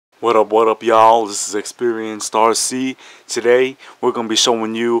What up, y'all? This is Experienced RC. Today, we're going to be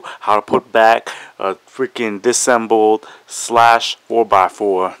showing you how to put back a freaking disassembled Slash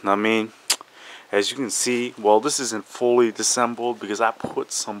 4x4. Know what I mean? As you can see, well, this isn't fully disassembled because I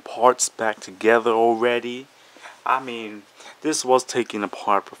put some parts back together already. I mean, this was taken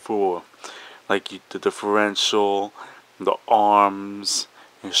apart before. Like the differential, the arms,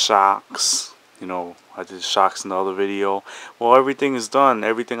 and shocks. You know, I did shocks in the other video. Well, everything is done.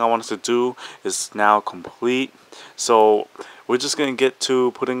 Everything I wanted to do is now complete. So we're just gonna get to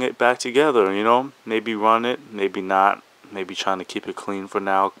putting it back together, you know. Maybe run it, maybe not. Maybe trying to keep it clean for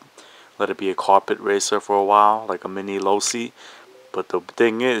now. Let it be a carpet racer for a while, like a mini Losi. But the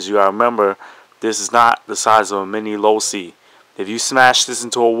thing is, you gotta remember, this is not the size of a mini Losi. If you smash this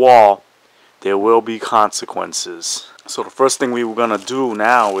into a wall, there will be consequences. So the first thing we were gonna do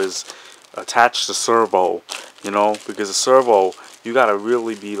now is attach the servo, you know, because the servo, you gotta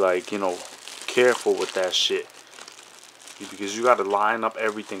really be like, you know, careful with that shit, because you gotta line up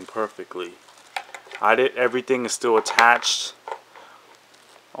everything perfectly. Everything is still attached.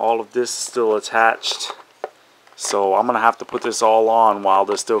 All of this is still attached. So I'm gonna have to put this all on while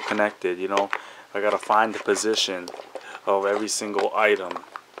they're still connected, you know. I gotta find the position of every single item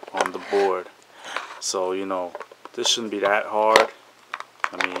on the board. So, you know, this shouldn't be that hard.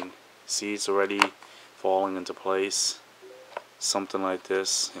 I mean, see, it's already falling into place. Something like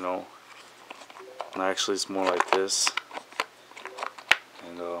this, you know. And actually, it's more like this.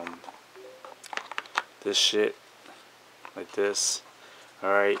 And, this shit, like this.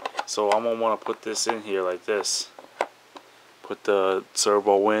 Alright, so I'm gonna want to put this in here like this. Put the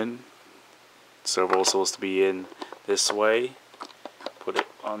servo in. Servo is supposed to be in this way. Put it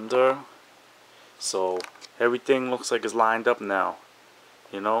under. So everything looks like it's lined up now.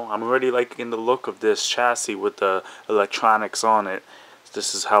 You know, I'm already liking the look of this chassis with the electronics on it.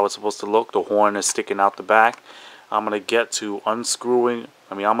 This is how it's supposed to look. The horn is sticking out the back. I'm gonna get to unscrewing.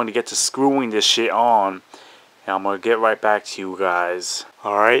 I'm gonna get to screwing this shit on. And I'm gonna get right back to you guys.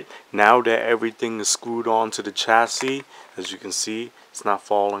 Alright, now that everything is screwed onto the chassis, as you can see, it's not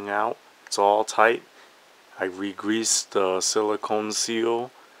falling out. It's all tight. I re-greased the silicone seal,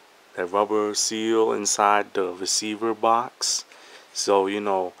 that rubber seal inside the receiver box. So, you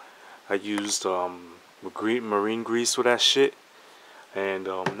know, I used marine grease with that shit. And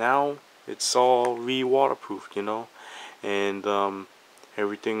now it's all re-waterproofed, you know. And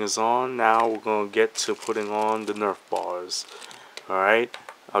everything is on. Now we're going to get to putting on the Nerf bars. Alright,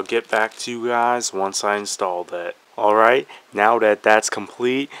 I'll get back to you guys once I install that. Alright, now that that's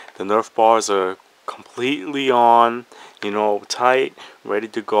complete, the Nerf bars are completely on, you know, tight, ready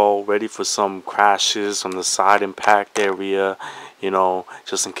to go, ready for some crashes on the side impact area, you know,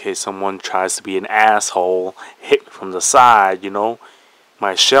 just in case someone tries to be an asshole, hit me from the side, you know.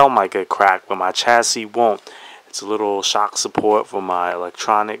 My shell might get cracked, but my chassis won't. It's a little shock support for my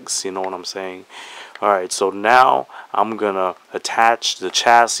electronics, you know what I'm saying. Alright, so now I'm gonna attach the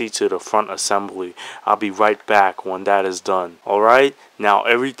chassis to the front assembly. I'll be right back when that is done. Alright, now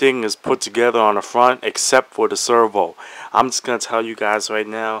everything is put together on the front except for the servo. I'm just gonna tell you guys right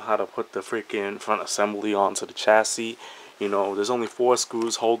now how to put the freaking front assembly onto the chassis. You know, there's only 4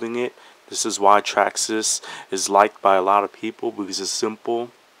 screws holding it. This is why Traxxas is liked by a lot of people, because it's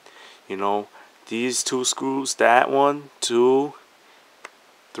simple. You know, these 2 screws, that 1, 2,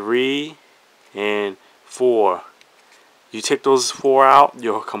 3, and 4. You take those 4 out,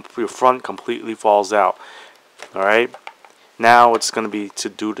 your front completely falls out. Alright, now it's going to be to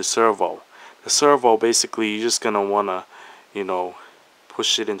do the servo. The servo, basically, you're just going to want to, you know,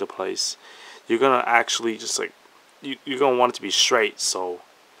 push it into place. You're going to actually just like, you're going to want it to be straight, so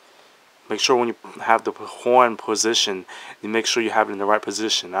make sure when you have the horn position, you make sure you have it in the right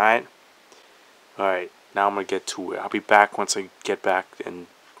position, alright? Alright, now I'm going to get to it. I'll be back once I get back, and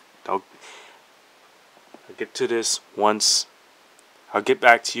I'll get to this once. I'll get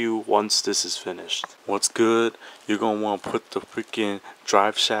back to you once this is finished. What's good? You're going to want to put the freaking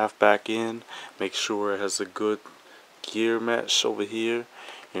drive shaft back in. Make sure it has a good gear mesh over here.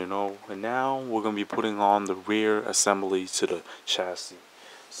 You know, and now we're going to be putting on the rear assembly to the chassis.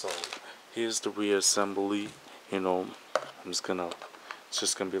 So here's the rear assembly. You know, it's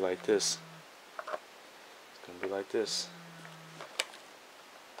just going to be like this. It's going to be like this.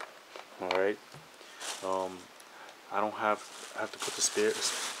 Alright. I have to put the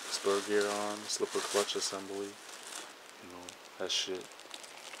spur gear on, slipper clutch assembly, you know, that shit.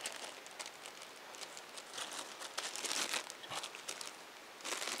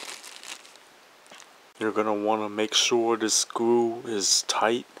 You're gonna want to make sure the screw is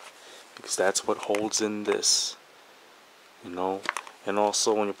tight, because that's what holds in this, you know. And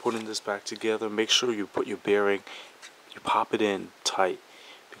also, when you're putting this back together, make sure you put your bearing, you pop it in tight,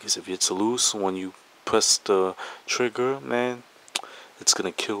 because if it's loose when you press the trigger, man, it's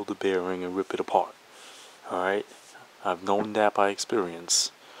gonna kill the bearing and rip it apart. Alright, I've known that by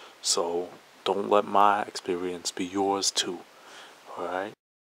experience, so don't let my experience be yours too. Alright.